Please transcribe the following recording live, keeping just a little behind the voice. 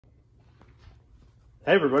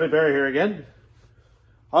Hey everybody, Barry here again.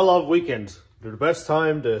 I love weekends. They're the best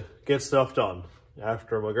time to get stuff done.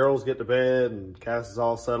 After my girls get to bed and Cass is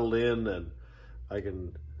all settled in, and I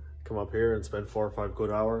can come up here and spend 4 or 5 good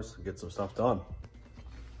hours and get some stuff done.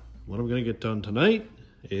 What I'm gonna get done tonight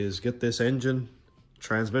is get this engine,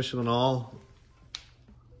 transmission and all,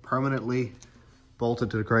 permanently bolted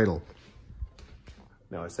to the cradle.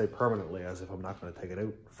 Now I say permanently as if I'm not gonna take it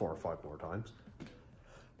out 4 or 5 more times.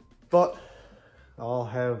 But I'll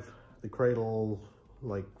have the cradle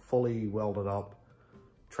like fully welded up,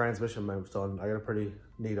 transmission mounts done. I got a pretty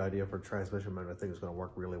neat idea for a transmission mount. I think it's going to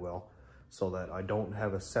work really well so that I don't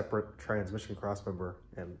have a separate transmission crossmember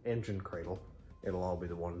and engine cradle. It'll all be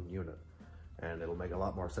the one unit and it'll make a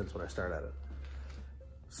lot more sense when I start at it.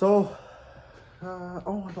 So,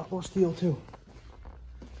 oh, I got more steel too.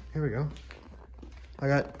 Here we go. I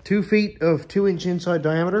got 2 feet of 2-inch inside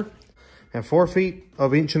diameter and 4 feet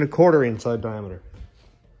of 1.25 inch inside diameter.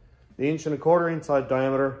 The 1.25 inch inside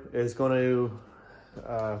diameter is going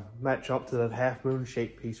to match up to that half moon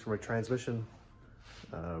shaped piece for my transmission,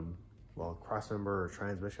 well, crossmember or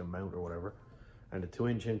transmission mount or whatever. And the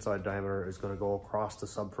 2-inch inside diameter is going to go across the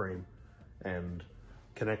subframe and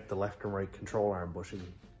connect the left and right control arm bushing,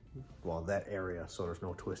 well, that area, so there's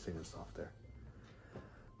no twisting and stuff there.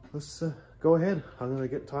 Let's go ahead. I'm going to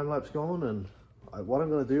get time lapse going, and what I'm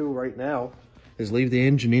going to do right now is leave the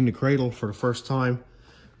engine in the cradle for the first time,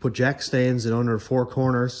 put jack stands in under the 4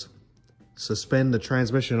 corners, suspend the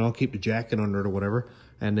transmission, and I'll keep the jack in under it or whatever,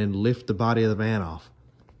 and then lift the body of the van off.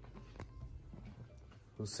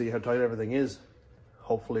 Let's see how tight everything is.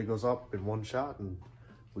 Hopefully it goes up in one shot and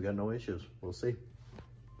we got no issues. We'll see.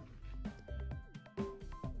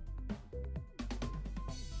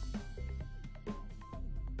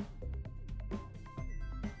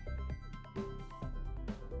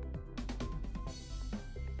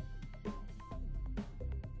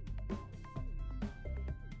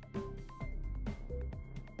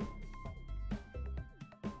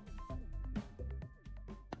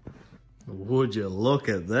 Would you look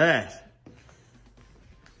at that?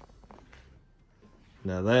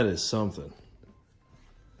 Now that is something.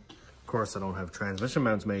 Of course, I don't have transmission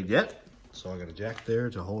mounts made yet, so I got a jack there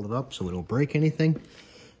to hold it up so we don't break anything.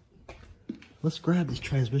 Let's grab this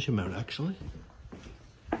transmission mount actually.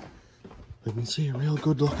 We can see a real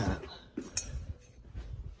good look at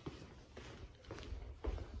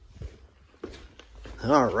it.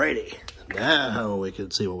 Alrighty, now we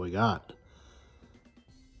can see what we got.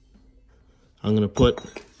 I'm going to put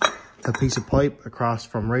a piece of pipe across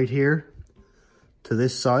from right here to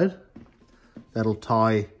this side. That'll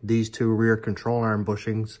tie these 2 rear control arm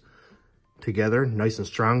bushings together nice and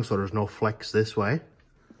strong so there's no flex this way.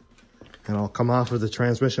 And I'll come off with the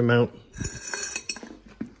transmission mount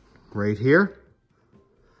right here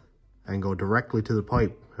and go directly to the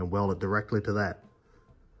pipe and weld it directly to that.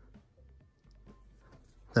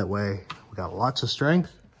 That way we got lots of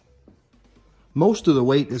strength. Most of the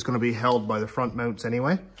weight is going to be held by the front mounts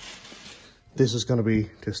anyway. This is going to be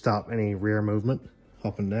to stop any rear movement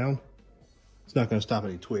up and down. It's not going to stop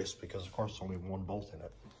any twists because of course there's only 1 bolt in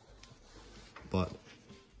it. But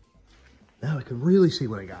now I can really see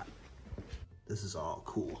what I got. This is all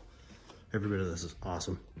cool. Every bit of this is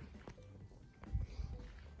awesome.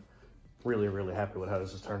 Really, really happy with how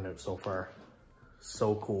this has turned out so far.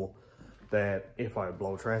 So cool that if I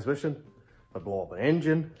blow a transmission, if I blow up an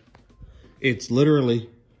engine, it's literally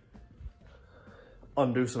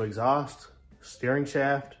undo some exhaust, steering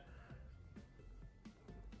shaft,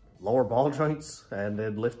 lower ball joints, and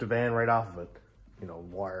then lift the van right off of it. You know,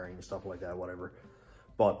 wiring and stuff like that, whatever.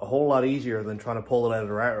 But a whole lot easier than trying to pull it out of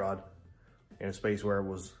the rat rod in a space where it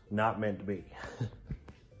was not meant to be.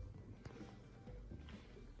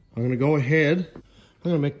 I'm gonna go ahead, I'm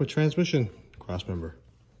gonna make my transmission crossmember.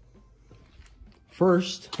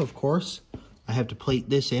 First, of course, I have to plate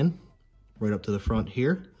this in. Right up to the front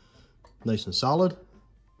here, nice and solid.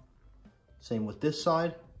 Same with this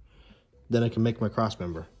side. Then I can make my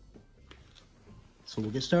crossmember. So we'll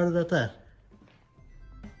get started at that.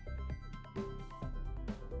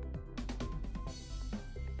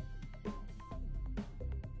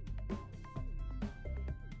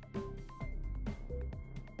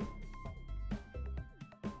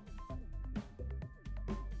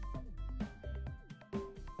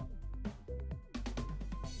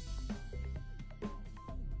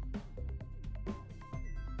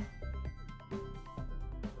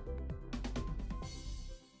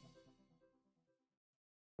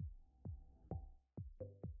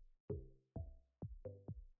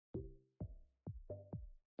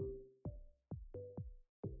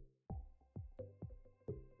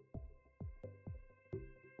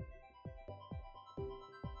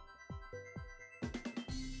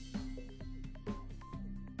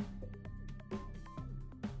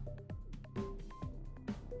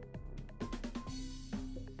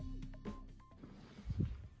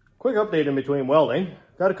 Quick update in between welding.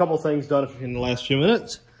 Got a couple things done in the last few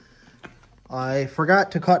minutes. I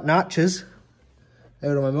forgot to cut notches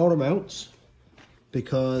out of my motor mounts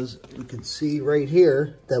because you can see right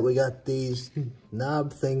here that we got these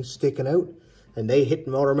knob things sticking out and they hit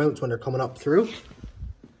the motor mounts when they're coming up through.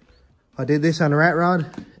 I did this on the rat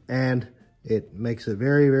rod and it makes it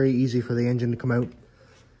very, very easy for the engine to come out.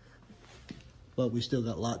 But we still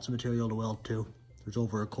got lots of material to weld too. There's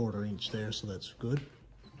over a 1/4 inch there, so that's good.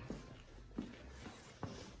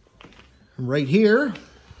 And right here,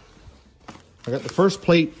 I got the first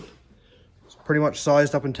plate. It's pretty much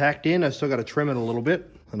sized up and tacked in. I still got to trim it a little bit,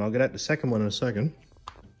 and I'll get at the second one in a second.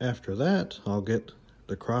 After that, I'll get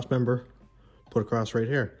the cross member put across right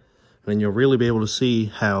here. And then you'll really be able to see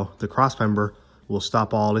how the cross member will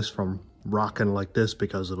stop all this from rocking like this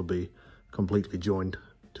because it'll be completely joined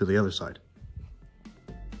to the other side.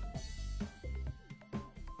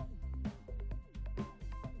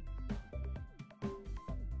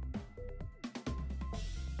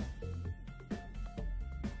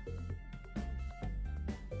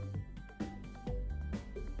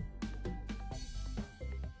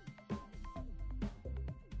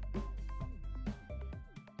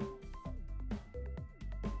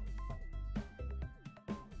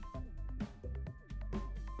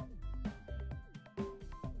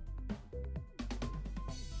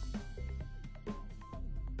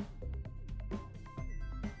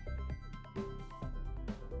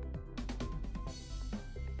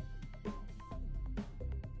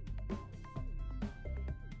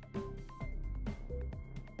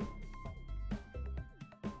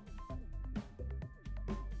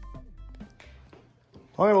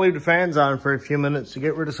 I'm going to leave the fans on for a few minutes to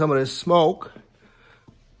get rid of some of this smoke.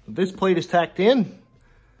 This plate is tacked in.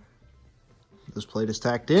 This plate is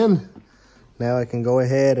tacked in. Now I can go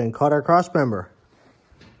ahead and cut our cross member.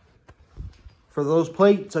 For those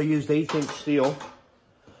plates, I used 1/8 inch steel.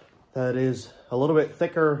 That is a little bit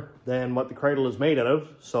thicker than what the cradle is made out of.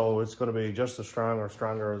 So it's going to be just as strong or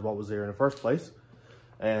stronger as what was there in the first place.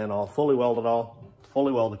 And I'll fully weld it all.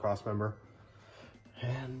 Fully weld the cross member.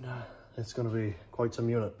 And it's going to be quite some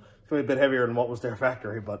unit. It's going to be a bit heavier than what was there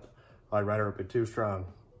factory, but I'd rather it be too strong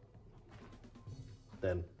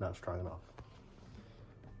than not strong enough.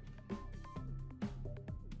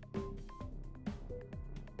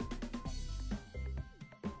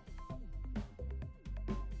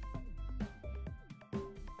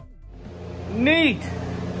 Neat!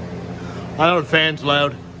 I know the fan's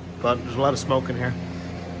loud, but there's a lot of smoke in here.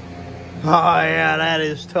 Oh yeah, that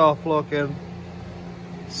is tough looking.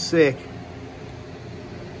 Sick.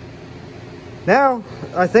 Now,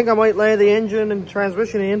 I think I might lay the engine and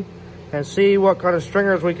transmission in and see what kind of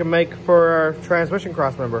stringers we can make for our transmission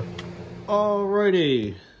cross member.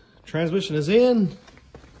 Alrighty, transmission is in.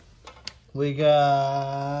 We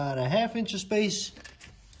got a 1/2 inch of space.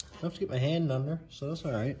 I have to get my hand under, so that's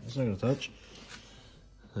all right. It's not gonna touch.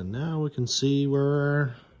 And now we can see where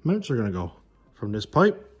our mounts are gonna go from this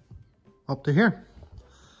pipe up to here.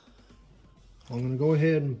 I'm going to go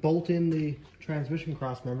ahead and bolt in the transmission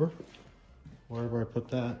cross member. Wherever I put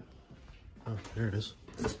that. Oh, there it is.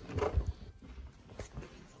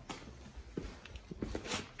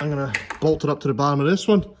 I'm going to bolt it up to the bottom of this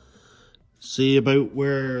one. See about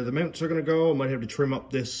where the mounts are going to go. I might have to trim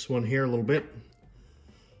up this one here a little bit.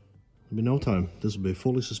 It'll be no time. This will be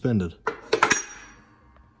fully suspended.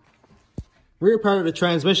 Rear part of the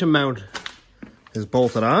transmission mount is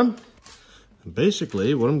bolted on. And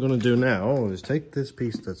basically, what I'm going to do now is take this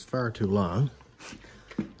piece that's far too long,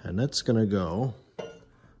 and that's going to go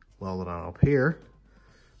welded on up here,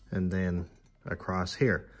 and then across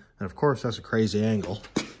here. And of course, that's a crazy angle.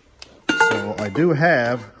 So I do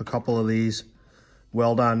have a couple of these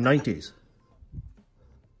weld-on 90s.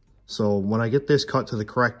 So when I get this cut to the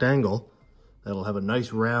correct angle, it'll have a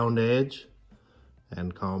nice round edge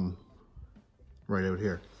and come right out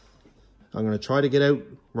here. I'm going to try to get out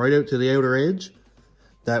right out to the outer edge.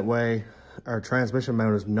 That way our transmission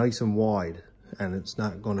mount is nice and wide and it's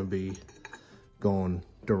not going to be going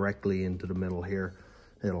directly into the middle here.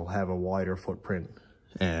 It'll have a wider footprint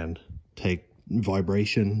and take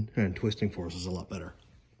vibration and twisting forces a lot better.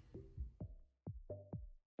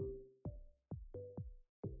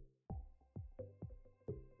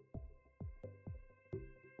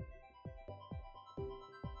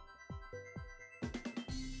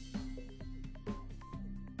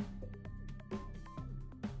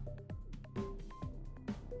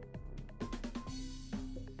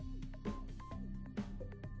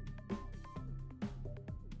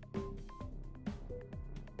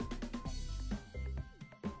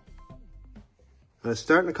 And it's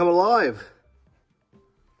starting to come alive.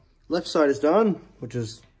 Left side is done, which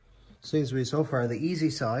is Seems to be so far the easy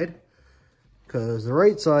side, because the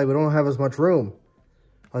right side we don't have as much room.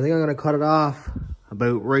 I think I'm going to cut it off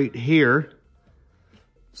about right here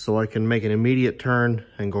so I can make an immediate turn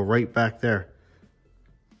and go right back there.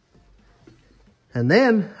 And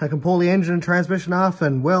then I can pull the engine and transmission off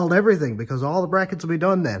and weld everything, because all the brackets will be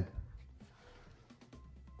done then.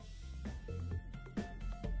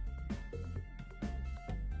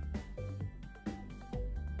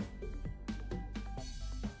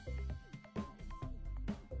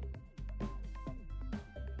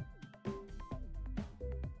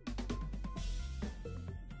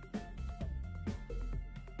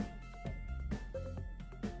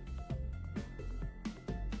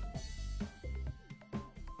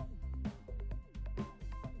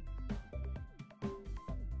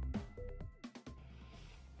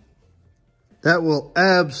 That will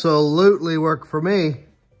absolutely work for me.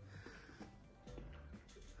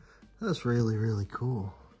 That's really, really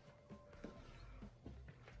cool.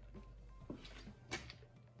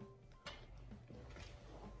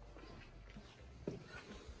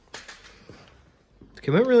 It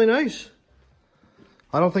came out really nice.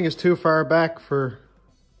 I don't think it's too far back to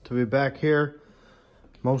be back here.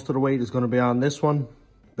 Most of the weight is going to be on this one.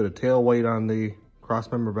 Bit of tail weight on the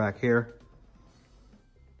cross member back here.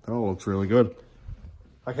 That all looks really good.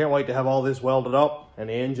 I can't wait to have all this welded up and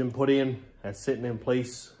the engine put in and sitting in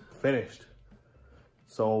place finished.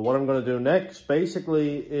 So what I'm going to do next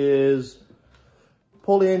basically is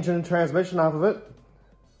pull the engine and transmission off of it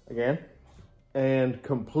again and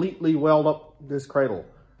completely weld up this cradle.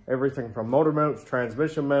 Everything from motor mounts,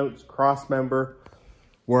 transmission mounts, cross member,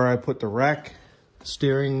 where I put the rack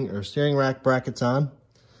steering rack brackets on.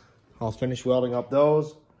 I'll finish welding up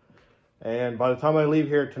those. And by the time I leave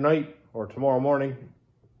here tonight or tomorrow morning,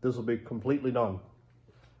 this will be completely done.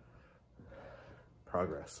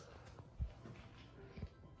 Progress.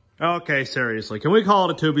 Okay, seriously, can we call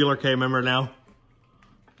it a tubular K-member now?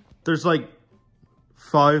 There's like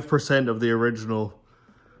 5% of the original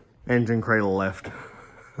engine cradle left.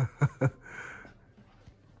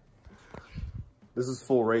 This is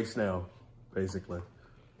full race now, basically.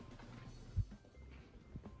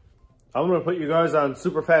 I'm going to put you guys on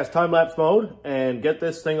super fast time-lapse mode and get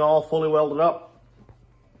this thing all fully welded up.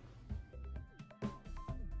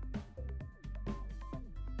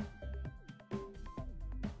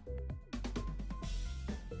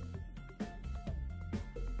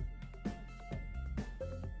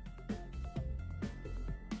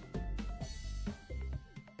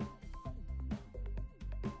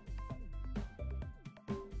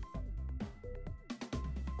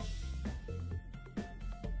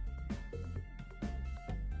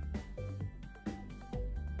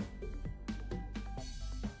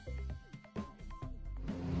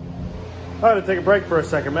 I had to take a break for a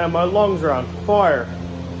second, man. My lungs are on fire.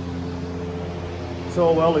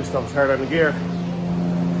 So welding stuff's hard on the gear.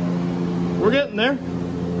 We're getting there.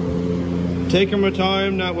 Taking my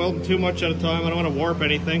time, not welding too much at a time. I don't want to warp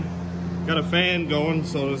anything. Got a fan going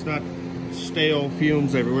so there's not stale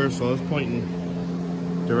fumes everywhere, so I was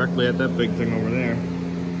pointing directly at that big thing over there.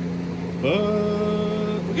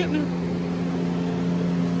 But we're getting there.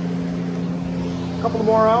 Couple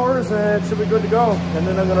more hours and it should be good to go. And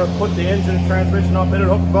then I'm going to put the engine and transmission up in it,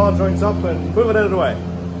 hook the ball joints up and move it out of the way.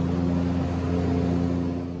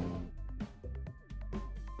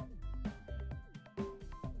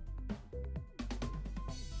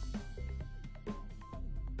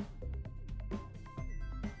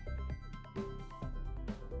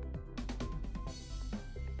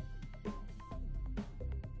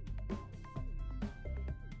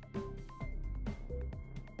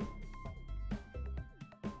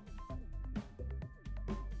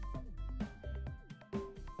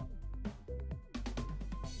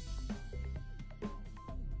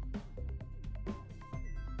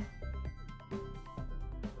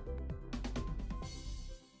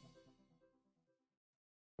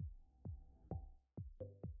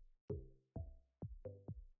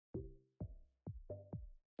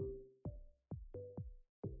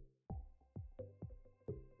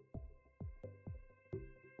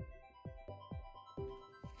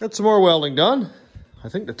 Got some more welding done. I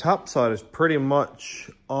think the top side is pretty much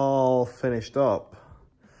all finished up.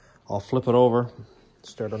 I'll flip it over,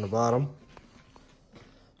 start on the bottom.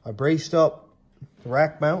 I braced up the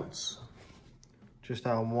rack mounts just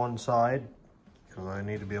on one side because I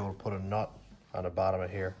need to be able to put a nut on the bottom of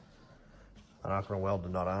here. I'm not going to weld the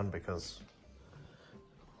nut on because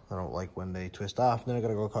I don't like when they twist off, and then I got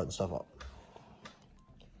to go cutting stuff up.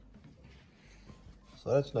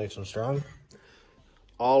 So that's nice and strong.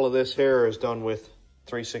 All of this here is done with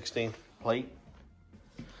 3/16 plate,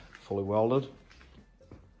 fully welded.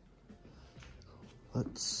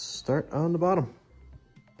 let's start on the bottom.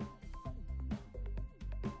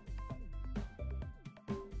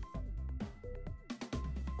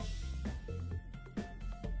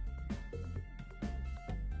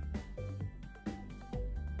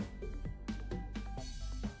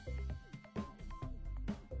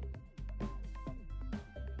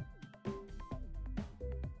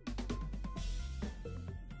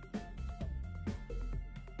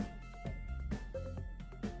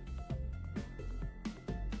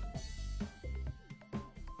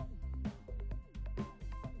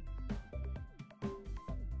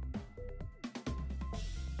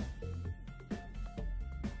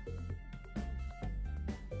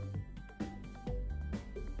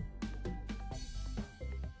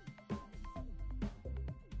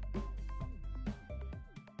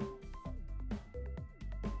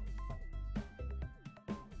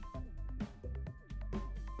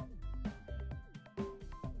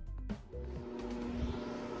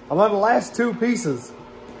 I'm on the last two pieces.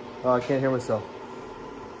 Oh, I can't hear myself.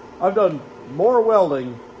 I've done more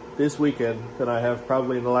welding this weekend than I have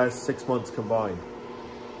probably in the last 6 months combined.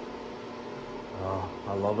 Oh,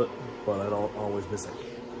 I love it, but I don't always miss it.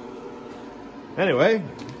 Anyway,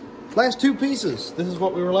 last two pieces. This is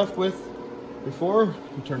what we were left with before.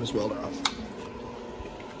 Let me turn this welder off.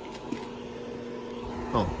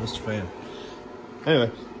 Oh, Mr. Fan.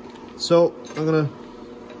 Anyway, so I'm gonna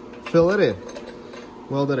fill it in.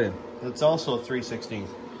 Weld it in. It's also 3/16.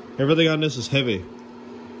 Everything on this is heavy.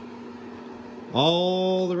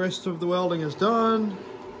 All the rest of the welding is done.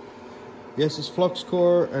 Yes, it's flux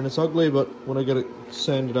core and it's ugly, but when I get it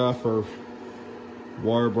sanded off or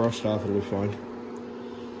wire brushed off, it'll be fine.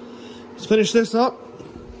 Let's finish this up.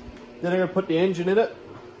 Then I'm gonna put the engine in it,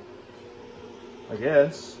 I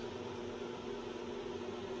guess.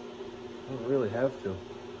 I don't really have to.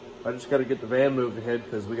 I just got to get the van moved ahead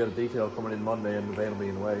because we got a detail coming in Monday and the van will be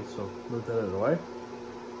in the way. So move that out of the way.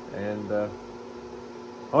 And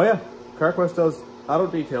oh yeah, CarQuest does auto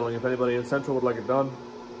detailing. If anybody in Central would like it done,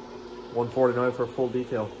 $149 for a full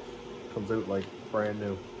detail. Comes out like brand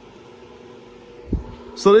new.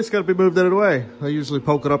 So this got to be moved out of the way. I usually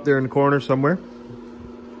poke it up there in the corner somewhere.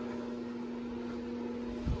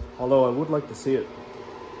 Although I would like to see it.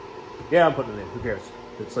 Yeah, I'm putting it in. Who cares?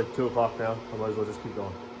 It's like 2 o'clock now. I might as well just keep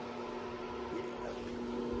going.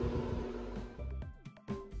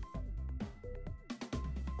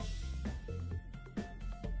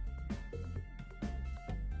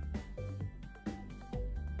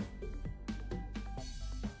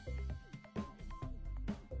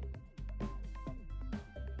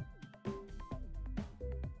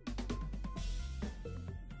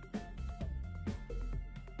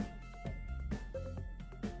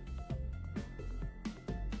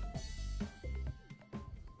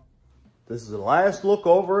 This is the last look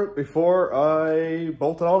over it before I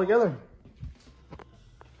bolt it all together.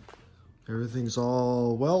 Everything's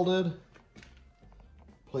all welded.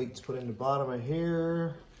 Plates put in the bottom of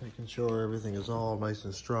here. Making sure everything is all nice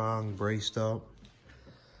and strong, braced up.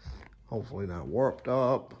 Hopefully not warped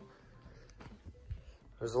up.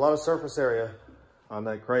 There's a lot of surface area on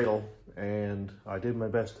that cradle, and I did my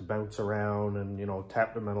best to bounce around and, you know,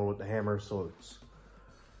 tap the metal with the hammer so it's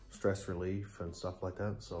stress relief and stuff like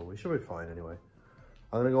that. So we should be fine anyway.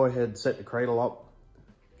 I'm gonna go ahead and set the cradle up,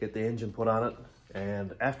 get the engine put on it,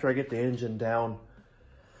 and after I get the engine down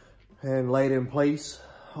and laid in place,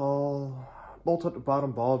 I'll bolt up the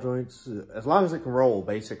bottom ball joints as long as it can roll,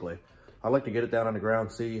 basically. I like to get it down on the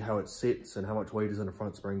ground, see how it sits and how much weight is in the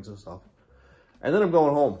front springs and stuff. And then I'm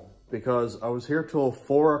going home because I was here till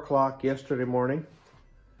 4 o'clock yesterday morning.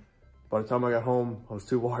 By the time I got home, I was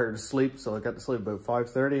too wired to sleep, so I got to sleep about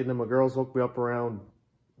 5:30, and then my girls woke me up around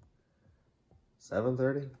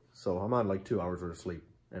 7:30. So I'm on like 2 hours worth of sleep,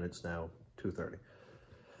 and it's now 2:30.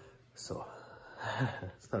 So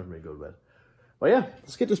it's time for me to go to bed. But yeah,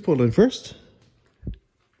 let's get this pulled in first.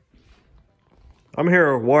 I'm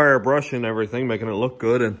here wire brushing everything, making it look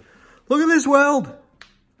good, and look at this weld.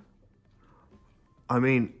 I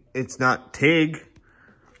mean, it's not TIG,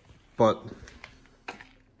 but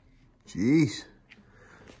jeez,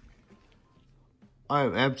 I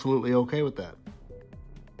am absolutely okay with that.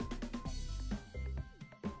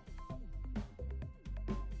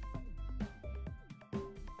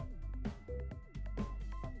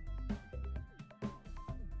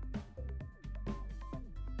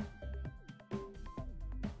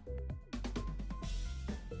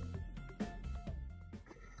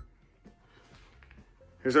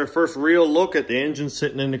 Here's our first real look at the engine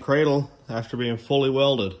sitting in the cradle after being fully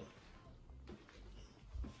welded.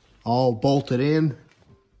 All bolted in.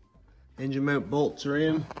 Engine mount bolts are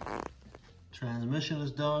in. Transmission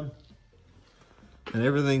is done. And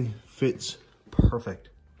everything fits perfect.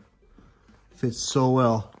 Fits so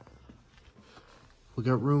well. We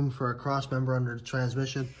got room for a cross member under the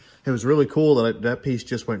transmission. It was really cool that that piece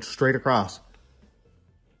just went straight across.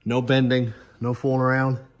 No bending, no fooling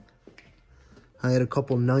around. I had a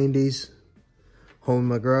couple 90s home in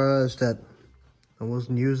my garage that I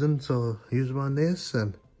wasn't using, so I used them on this.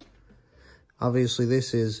 And obviously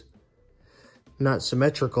this is not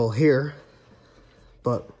symmetrical here,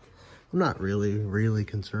 but I'm not really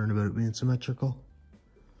concerned about it being symmetrical.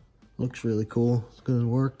 Looks really cool. It's gonna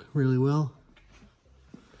work really well.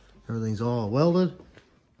 Everything's all welded.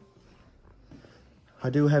 I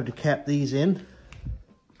do have to cap these in.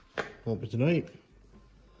 Won't be tonight.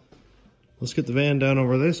 Let's get the van down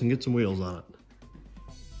over this and get some wheels on it.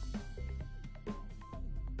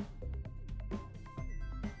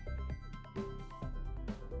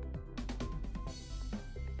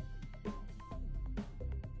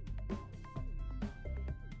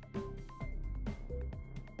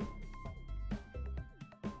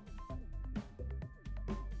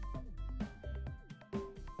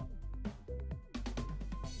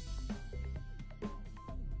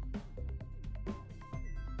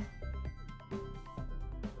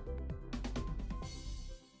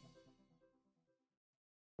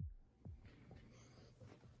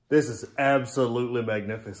 This is absolutely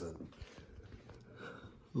magnificent.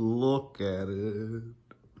 Look at it.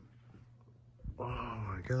 Oh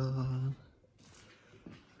my God.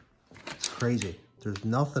 It's crazy. There's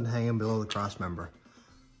nothing hanging below the cross member.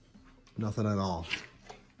 Nothing at all.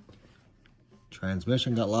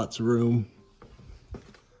 Transmission got lots of room.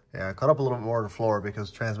 Yeah, I cut up a little bit more of the floor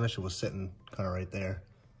because transmission was sitting kind of right there.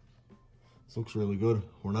 This looks really good.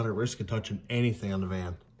 We're not at risk of touching anything on the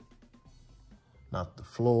van. Not the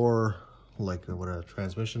floor, like with a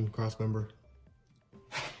transmission cross member.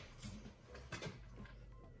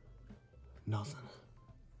 Nothing.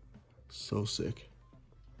 So sick.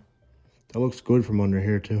 That looks good from under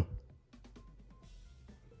here too.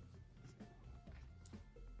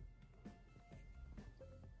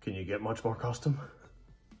 Can you get much more custom?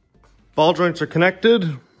 Ball joints are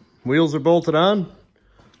connected. Wheels are bolted on.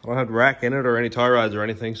 I don't have a rack in it or any tie rods or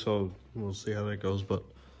anything, so we'll see how that goes, but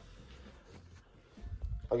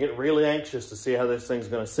I'm getting really anxious to see how this thing's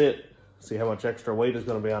gonna sit, see how much extra weight is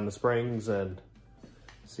gonna be on the springs, and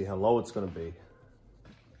see how low it's gonna be.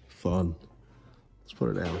 fun. Let's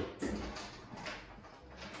put it down.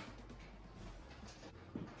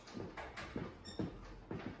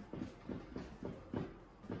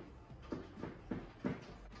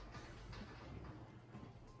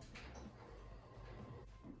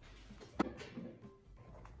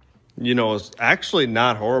 You know, it's actually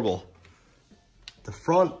not horrible. The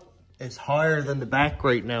front is higher than the back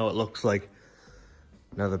right now, it looks like.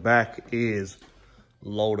 Now the back is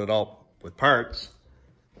loaded up with parts.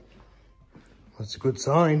 That's a good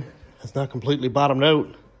sign. It's not completely bottomed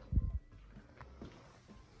out.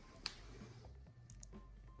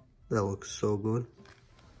 That looks so good.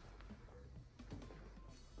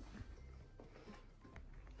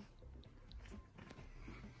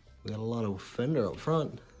 We got a lot of fender up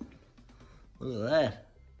front. Look at that.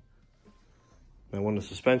 Now when the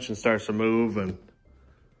suspension starts to move and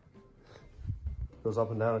goes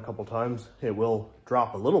up and down a couple times, it will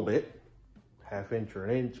drop a little bit, half inch or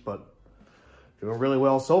an inch, but doing really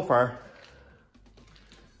well so far.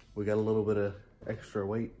 We got a little bit of extra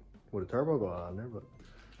weight with a turbo going on there, but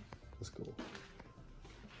that's cool.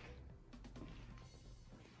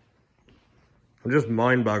 I'm just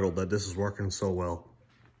mind boggled that this is working so well.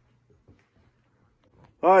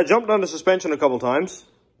 I jumped on the suspension a couple times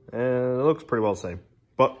and it looks pretty well the same,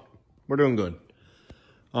 but we're doing good.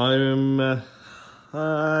 I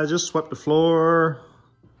just swept the floor.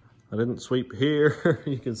 I didn't sweep here.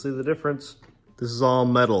 You can see the difference. This is all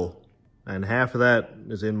metal and half of that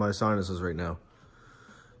is in my sinuses right now.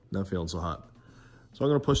 Not feeling so hot. So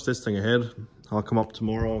I'm gonna push this thing ahead. I'll come up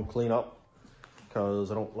tomorrow and clean up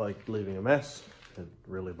because I don't like leaving a mess. It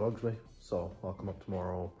really bugs me. So I'll come up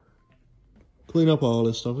tomorrow, clean up all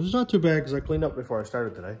this stuff. It's not too bad because I cleaned up before I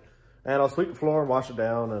started today. And I'll sweep the floor and wash it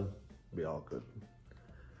down and be all good.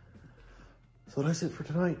 So that's it for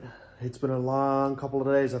tonight. It's been a long couple of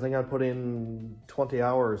days. I think I put in 20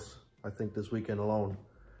 hours, I think, this weekend alone.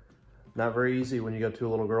 Not very easy when you got two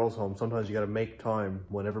little girls home. Sometimes you got to make time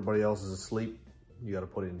when everybody else is asleep. You got to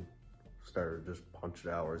put in, start just punch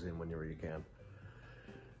the hours in whenever you can.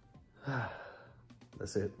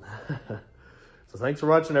 That's it. So thanks for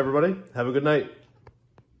watching, everybody. Have a good night.